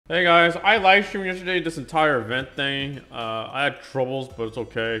Hey guys, I live streamed yesterday this entire event thing. I had troubles, but it's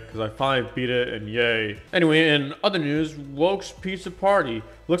okay because I finally beat it and yay. Anyway, in other news, Woke's Pizza Party.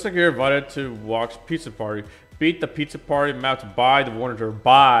 Looks like you're invited to Woke's Pizza Party. Beat the pizza party map to buy the warden to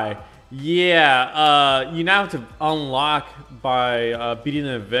buy. Yeah, you now have to unlock by beating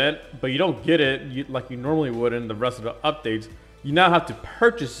the event, but you don't get it like you normally would in the rest of the updates. You now have to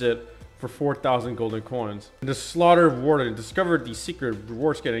purchase it for 4,000 golden coins. And the Slaughter Warden discovered the secret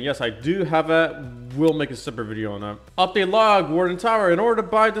reward skin, and yes, I do have that. We'll make a separate video on that. Update log, Warden Tower. In order to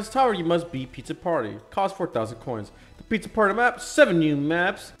buy this tower, you must beat Pizza Party. Cost 4,000 coins. The Pizza Party map, 7 new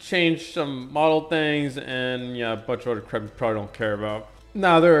maps, change some model things, and yeah, a bunch of other crap you probably don't care about.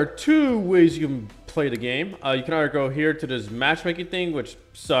 Now, there are two ways you can play the game. You can either go here to this matchmaking thing, which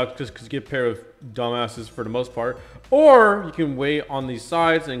sucks just because you get paired with dumbasses for the most part, or you can wait on these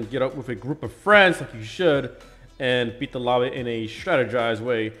sides and get up with a group of friends like you should and beat the lobby in a strategized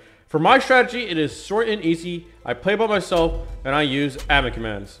way. For my strategy, it is short and easy. I play by myself and I use admin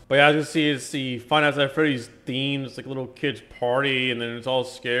commands. But yeah, as you can see, it's the Five Nights at Freddy's theme. It's like a little kid's party, and then it's all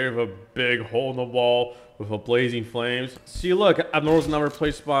scared of a big hole in the wall with a blazing flames. See, look, Abnormal's now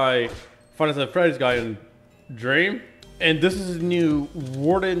replaced by Five Nights at Freddy's guy in Dream. And this is a new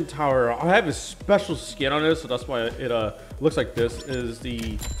Warden Tower. I have a special skin on this, so that's why it looks like this. Is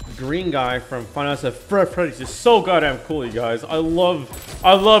the green guy from Five Nights at Freddy's. It's so goddamn cool, you guys. I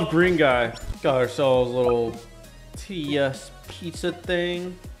love green guy. Got ourselves a little TDS pizza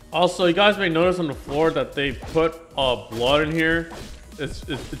thing. Also, you guys may notice on the floor that they put blood in here. It's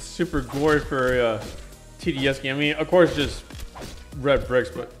super gory for TDS game. I mean, of course, just red bricks,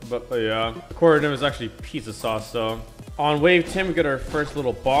 but yeah. According to them, it's actually pizza sauce. So on wave 10, we get our first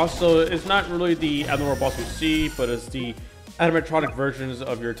little boss. So it's not really the abnormal boss we see, but it's the animatronic versions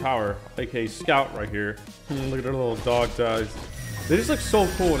of your tower, aka Scout right here. Look at their little dog dies. They just look so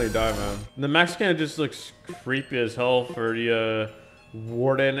cool when they die, man. And the max scan just looks creepy as hell for the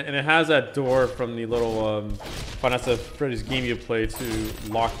Warden, and it has that door from the little Five Nights at Freddy's game you play to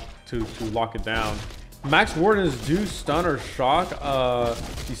lock it down. Max Wardens do stun or shock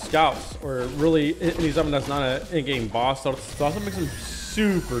these scouts, or really any something that's not an in-game boss, so it also makes them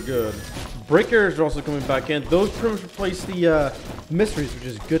super good. Breakers are also coming back in. Those pretty much replace the mysteries, which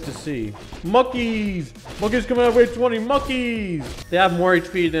is good to see. Muckies! Muckies coming out of wave 20, Muckies! They have more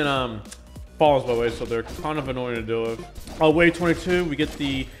HP than Falls, by the way, so they're kind of annoying to deal with. Wave 22, we get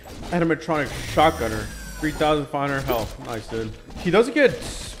the animatronic shotgunner. 3,500 health. Nice, dude. He doesn't get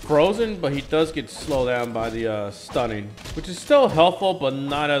frozen, but he does get slowed down by the stunning, which is still helpful, but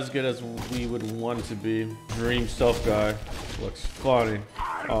not as good as we would want it to be. Dream Stealth guy. Looks funny.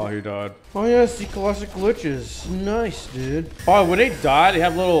 Oh, he died. Oh yeah, see classic glitches. Nice, dude. Oh, when they die, they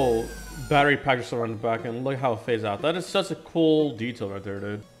have little battery packs around the back, and look how it fades out. That is such a cool detail right there,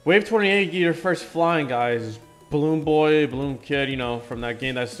 dude. Wave 28, you get your first flying guys. Balloon Boy, Balloon Kid, you know, from that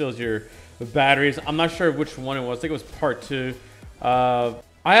game that steals your batteries. I'm not sure which one it was. I think it was part 2.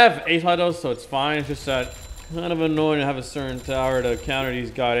 I have 8 titles, so it's fine. It's just that kind of annoying to have a certain tower to counter these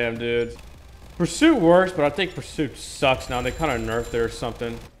goddamn dudes. Pursuit works, but I think Pursuit sucks now. They kind of nerfed it or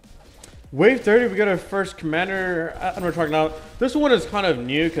something. Wave 30, we got our first commander. I'm gonna talk now. This one is kind of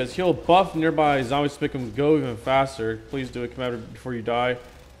new because he'll buff nearby zombies to make them go even faster. Please do it, commander, before you die.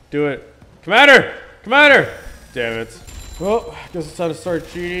 Do it. Commander! Commander! Damn it. Well, I guess it's time to start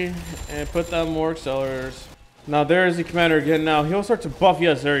cheating and put down more accelerators. Now there's the commander again. Now he'll start to buff.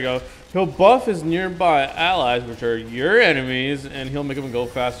 Yes, there you go. He'll buff his nearby allies, which are your enemies, and he'll make them go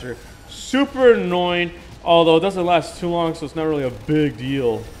faster. Super annoying, although it doesn't last too long, so it's not really a big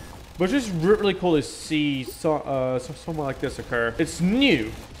deal. But it's just really cool to see something like this occur. It's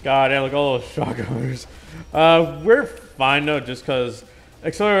new. God damn, look, all those shotgunners. We're fine though, just because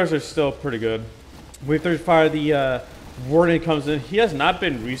accelerators are still pretty good. Wave 35, the Warden comes in. He has not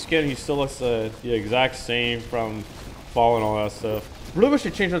been reskinned. He still looks the exact same from Fall and all that stuff. Really wish they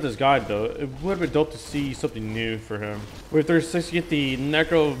changed up this guide though. It would have been dope to see something new for him. Wave 36, you get the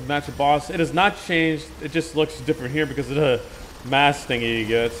Necro Master Boss. It has not changed. It just looks different here because of the mask thingy he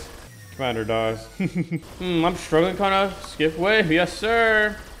gets. Commander dies. I'm struggling kind of. Skip wave. Yes,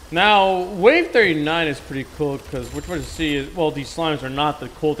 sir. Now, wave 39 is pretty cool because what you want to see is, well, these slimes are not the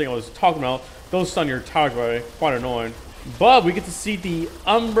cool thing I was talking about. Those stun your towers, by the way. Quite annoying. But we get to see the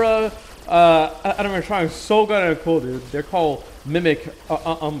Umbra animatronic. So goddamn cool, dude. They're called Mimic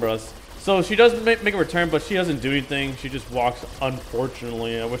Umbras. So she does make a return, but she doesn't do anything. She just walks,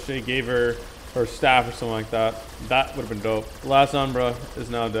 unfortunately. I wish they gave her staff or something like that. That would have been dope. The last Umbra is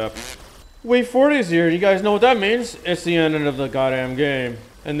now dead. Wave 40 is here. You guys know what that means? It's the end of the goddamn game.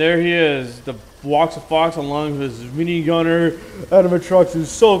 And there he is, the walks of Fox along with his minigunner animatronics is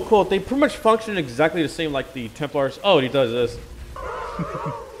so cool. They pretty much function exactly the same like the Templars. Oh, and he does this.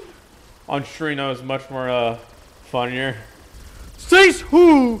 On screen, that was much more funnier. Says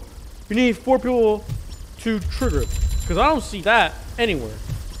who? You need 4 people to trigger it. Because I don't see that anywhere.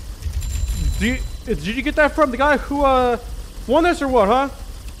 Did you get that from the guy who won this or what, huh?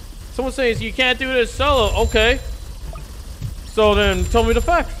 Someone says you can't do this solo. Okay. So then tell me the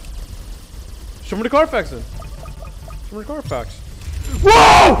facts. Show me the Carfax then. Show me the Carfax.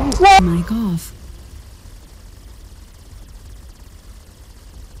 Whoa! Whoa! Mic off.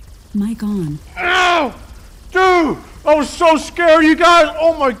 Mic on. Ow! Dude! I was so scared, you guys!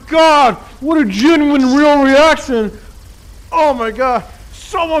 Oh my god! What a genuine, real reaction! Oh my god!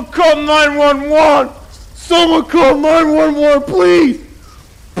 Someone call 911! Someone call 911, please!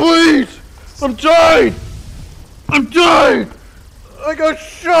 Please! I'm dying! I'm dying! I got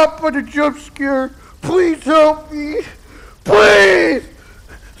shot by the jump scare! Please help me! Please!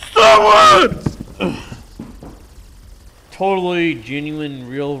 Someone! Totally genuine,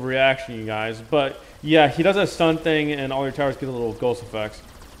 real reaction, you guys. But yeah, he does that stun thing, and all your towers get a little ghost effects.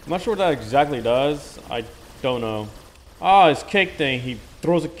 I'm not sure what that exactly does. I don't know. Ah, his cake thing. He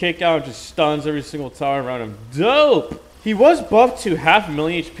throws a cake out and just stuns every single tower around him. Dope! He was buffed to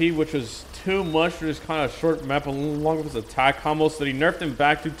 500,000 HP, which was too much for this kind of short map along with his attack combo, so he nerfed him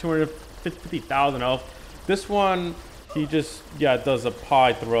back to 250,000 health. This one, he just, yeah, does a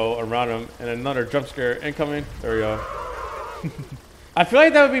pie throw around him, and another jump scare incoming. There we go. I feel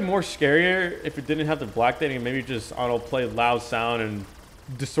like that would be more scarier if it didn't have the black thing and maybe just auto play loud sound and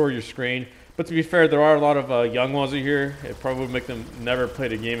distort your screen. But to be fair, there are a lot of young ones in here. It probably would make them never play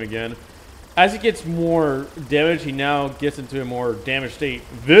the game again. As he gets more damage, he now gets into a more damaged state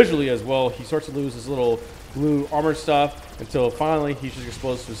visually as well. He starts to lose his little blue armor stuff until finally he's just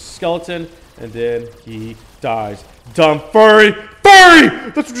exposed to a skeleton, and then he dies. Dumb furry! Furry!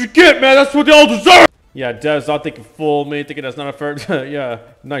 That's what you get, man! That's what they all deserve! Yeah, Dev's not thinking fool me, thinking that's not a fair... Yeah,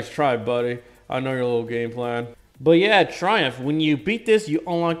 nice try, buddy. I know your little game plan. But yeah, Triumph, when you beat this, you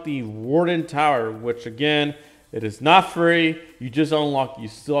unlock the Warden Tower, which again... it is not free. You just unlock. You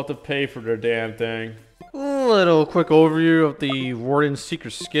still have to pay for the damn thing. A little quick overview of the Warden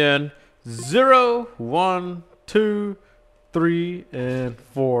Secret Skin. 0, 1, 2, 3, and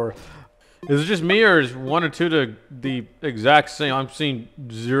 4. Is it just me, or is 1 and 2 the exact same? I'm seeing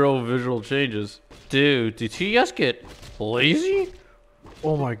 0 visual changes. Dude, did TDS get lazy?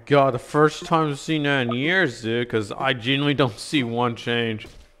 Oh my god, the first time I've seen that in years, dude, because I genuinely don't see 1 change.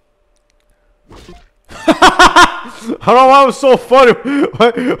 I don't know why it was so funny.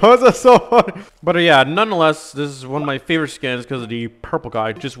 Why was that so funny? But yeah, nonetheless, this is one of my favorite skins because of the purple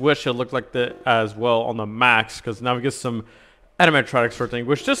guy. Just wish it looked like that as well on the max, because now we get some animatronic sort of thing,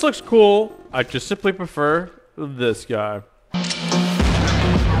 which just looks cool. I just simply prefer this guy.